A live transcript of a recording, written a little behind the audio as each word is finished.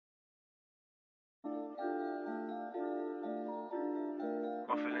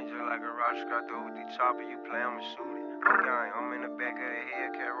I'm feeling just like a rock got through with the chopper, you play, I'ma shoot it. Okay, I'm in the back of the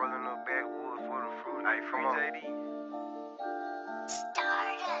head, cat rolling up backwood for the fruit. Hey, free JD.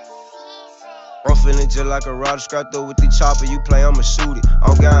 I'm feeling just like a rock got through with the chopper, you play, I'ma shoot it.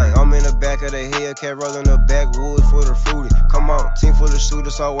 On gang, I'm in the back of the head, cat rolling up backwood for the fruity. Come on, team full of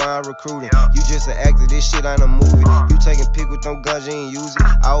shooters, so why I'm recruiting? You just an actor, this shit ain't a movie. You taking pic with them guns, you ain't use it.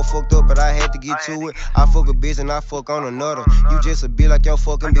 I was fucked up, but I had to get to it. I fuck a bitch and I fuck on another. You just a bitch like your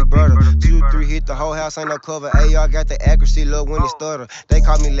fucking big brother. 2 3 hit the whole house, ain't no cover. AR got the accuracy, look when it stutter. They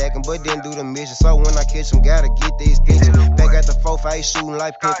caught me lacking, but didn't do the mission. So when I catch them, gotta get the extension. Back at the 4-5 shooting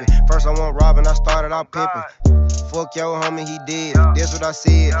like Pippin. First I want robbing, I started out pimping. Fuck your homie, he dead. That's what I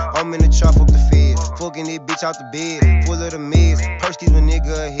said. I'm in the trap, fuck the feds. Fucking this bitch out the bed. Full of the meds. Purse keep a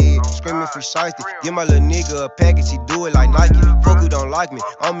nigga ahead. Screaming for shiesty. Give my little nigga a package, he do it like Nike. Fuck who don't like me.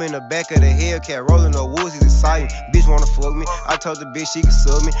 I'm in the back of the Hellcat, rolling the woods, he's exciting. Bitch wanna fuck me. I told the bitch she can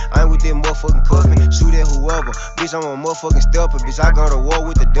sub me. I ain't with that motherfucking cousin. Shoot at whoever. Bitch, I'm a motherfucking stepper. Bitch, I go to war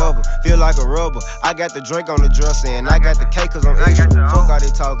with the devil. Feel like a rubber. I got the drink on the dresser and I got the cake cause I'm extra. Fuck all they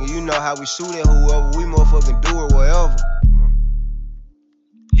talking. You know how we shoot at whoever. We motherfucking do it wherever.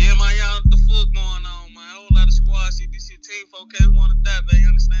 Yeah, man, y'all, what the fuck going on, man? A whole lot of squad shit. This shit team 4K, we wanna die, baby, you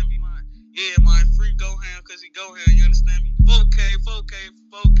understand me, man? Yeah, man, free go ham, cause he go ham, you understand me? 4K,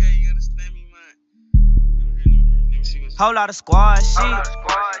 you understand me, man? Let me see what's whole lot of squad shit.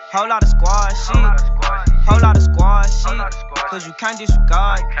 Whole lot of squad shit. Whole lot of squad shit. Cause you can't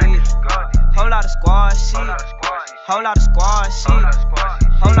disregard it. Whole lot of squad shit. Whole lot of squad shit.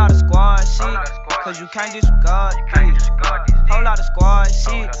 Whole lot of squad shit. Cause you can't disregard it. Whole lot of squad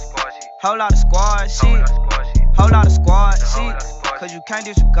shit. Whole lot of squad shit. Whole lot of squad shit. Cause you can't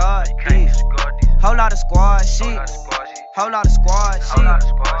disregard it. Whole lot of squad shit. Whole lot of squad shit.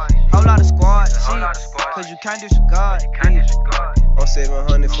 Whole lot of squad shit. Cause you can't disregard it. I'm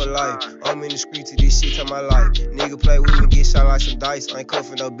 700 for life. I'm in the street to this shit to my life. Nigga play with me, get shot like some dice. I ain't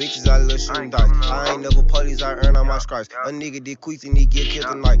cuffing no bitches, I love shooting dice. I ain't never police, I earn all my stripes. A nigga did queef and he get killed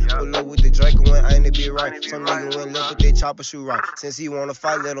tonight. Pull up with the Drake and went, ain't it be right. Some nigga went left, but they chopper shoot right. Since he wanna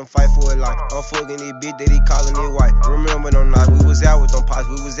fight, let him fight for his life. I'm fucking this bitch that he calling it white. Remember them nights, we was out with them pots.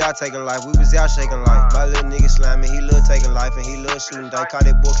 We was out taking life, we was out shaking life. My little nigga slamming, he love taking life and he love shooting dice. Cause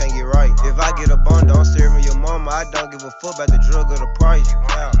that boy can't get right. If I get a bond, don't serving your mama. I don't give a fuck about the drug or the price.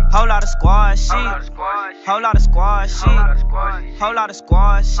 Whole lot of squad shit. Whole lot of squad shit. Whole lot of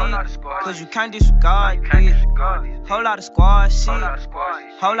squad shit. Cause you can't disregard it. Whole lot of squad shit.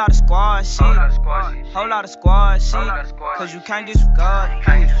 Whole lot of squad shit. Whole lot of squad shit. Cause you can't disregard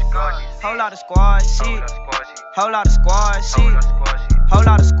it. Whole lot of squad shit. Whole lot of squad shit. Whole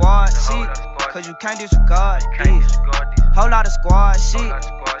lot of squad shit. Cause you can't disregard it. Whole lot of squad shit.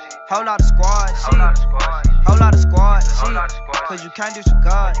 Whole lot of squad shit. Whole lot of squad shit. Cause you can't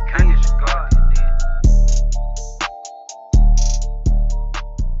disregard it.